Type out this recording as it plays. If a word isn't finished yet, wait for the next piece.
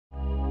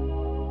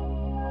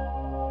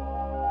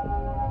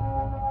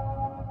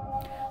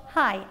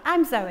Hi,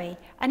 I'm Zoe,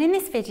 and in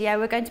this video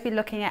we're going to be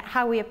looking at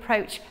how we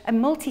approach a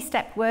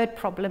multi-step word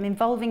problem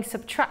involving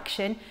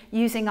subtraction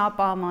using our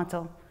bar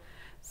model.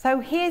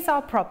 So here's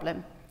our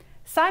problem.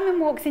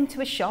 Simon walks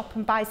into a shop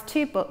and buys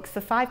 2 books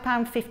for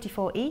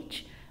 £5.54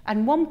 each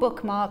and 1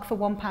 bookmark for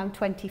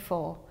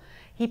 £1.24.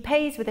 He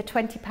pays with a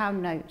 £20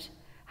 note.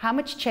 How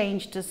much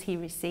change does he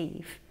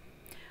receive?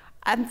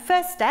 And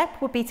first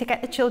step would be to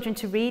get the children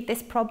to read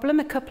this problem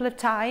a couple of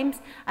times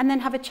and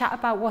then have a chat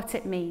about what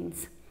it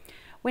means.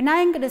 We're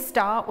now going to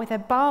start with a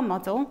bar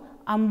model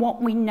and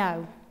what we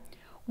know.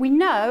 We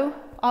know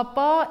our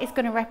bar is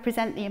going to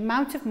represent the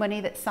amount of money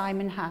that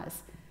Simon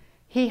has.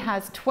 He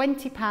has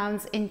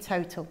 £20 in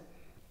total.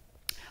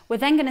 We're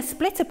then going to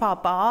split up our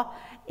bar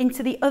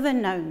into the other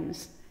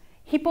knowns.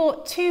 He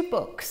bought 2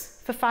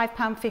 books for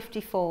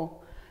 £5.54.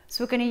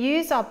 So we're going to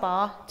use our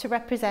bar to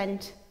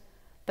represent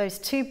those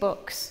 2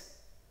 books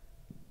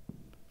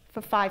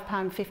for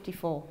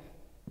 £5.54.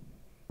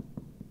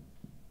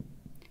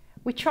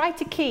 We try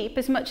to keep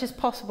as much as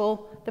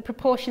possible the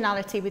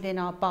proportionality within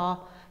our bar,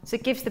 so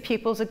it gives the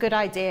pupils a good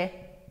idea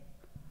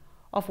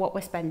of what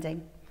we're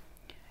spending.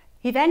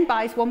 He then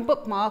buys 1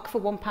 bookmark for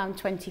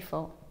 £1.24.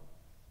 So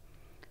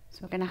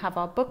we're going to have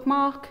our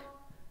bookmark,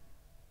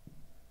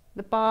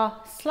 the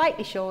bar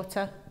slightly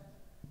shorter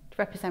to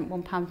represent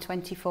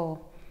 £1.24.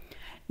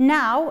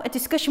 Now, a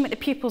discussion with the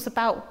pupils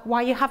about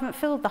why you haven't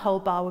filled the whole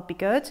bar would be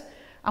good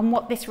and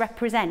what this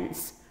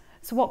represents.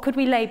 So what could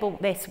we label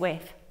this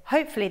with?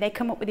 Hopefully they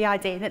come up with the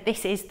idea that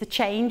this is the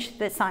change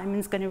that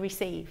Simon's going to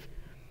receive.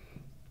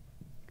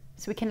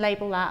 So we can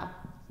label that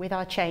with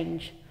our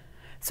change.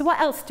 So what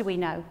else do we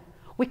know?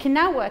 We can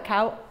now work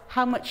out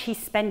how much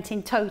he's spent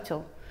in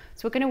total.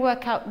 So we're going to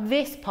work out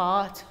this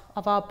part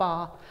of our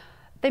bar.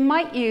 They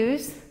might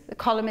use the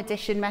column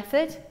addition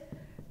method.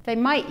 They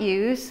might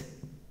use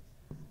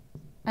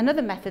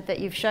another method that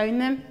you've shown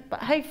them,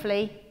 but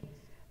hopefully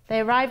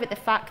they arrive at the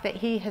fact that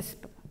he has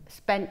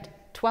spent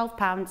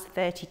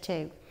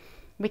 £12.32.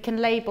 We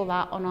can label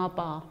that on our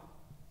bar.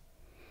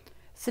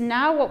 So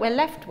now what we're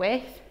left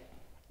with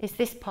is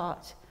this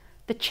part,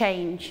 the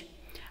change.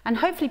 And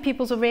hopefully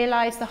pupils will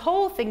realise the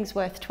whole thing's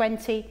worth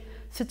 20.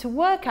 So to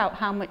work out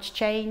how much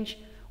change,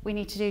 we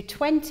need to do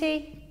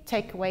 20,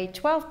 take away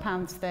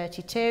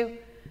 £12.32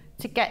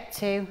 to get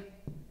to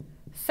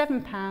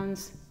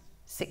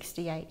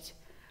 £7.68.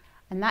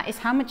 And that is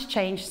how much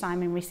change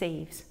Simon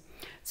receives.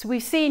 So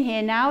we've seen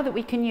here now that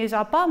we can use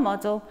our bar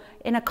model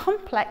in a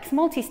complex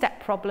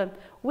multi-step problem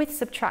with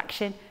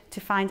subtraction to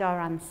find our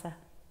answer.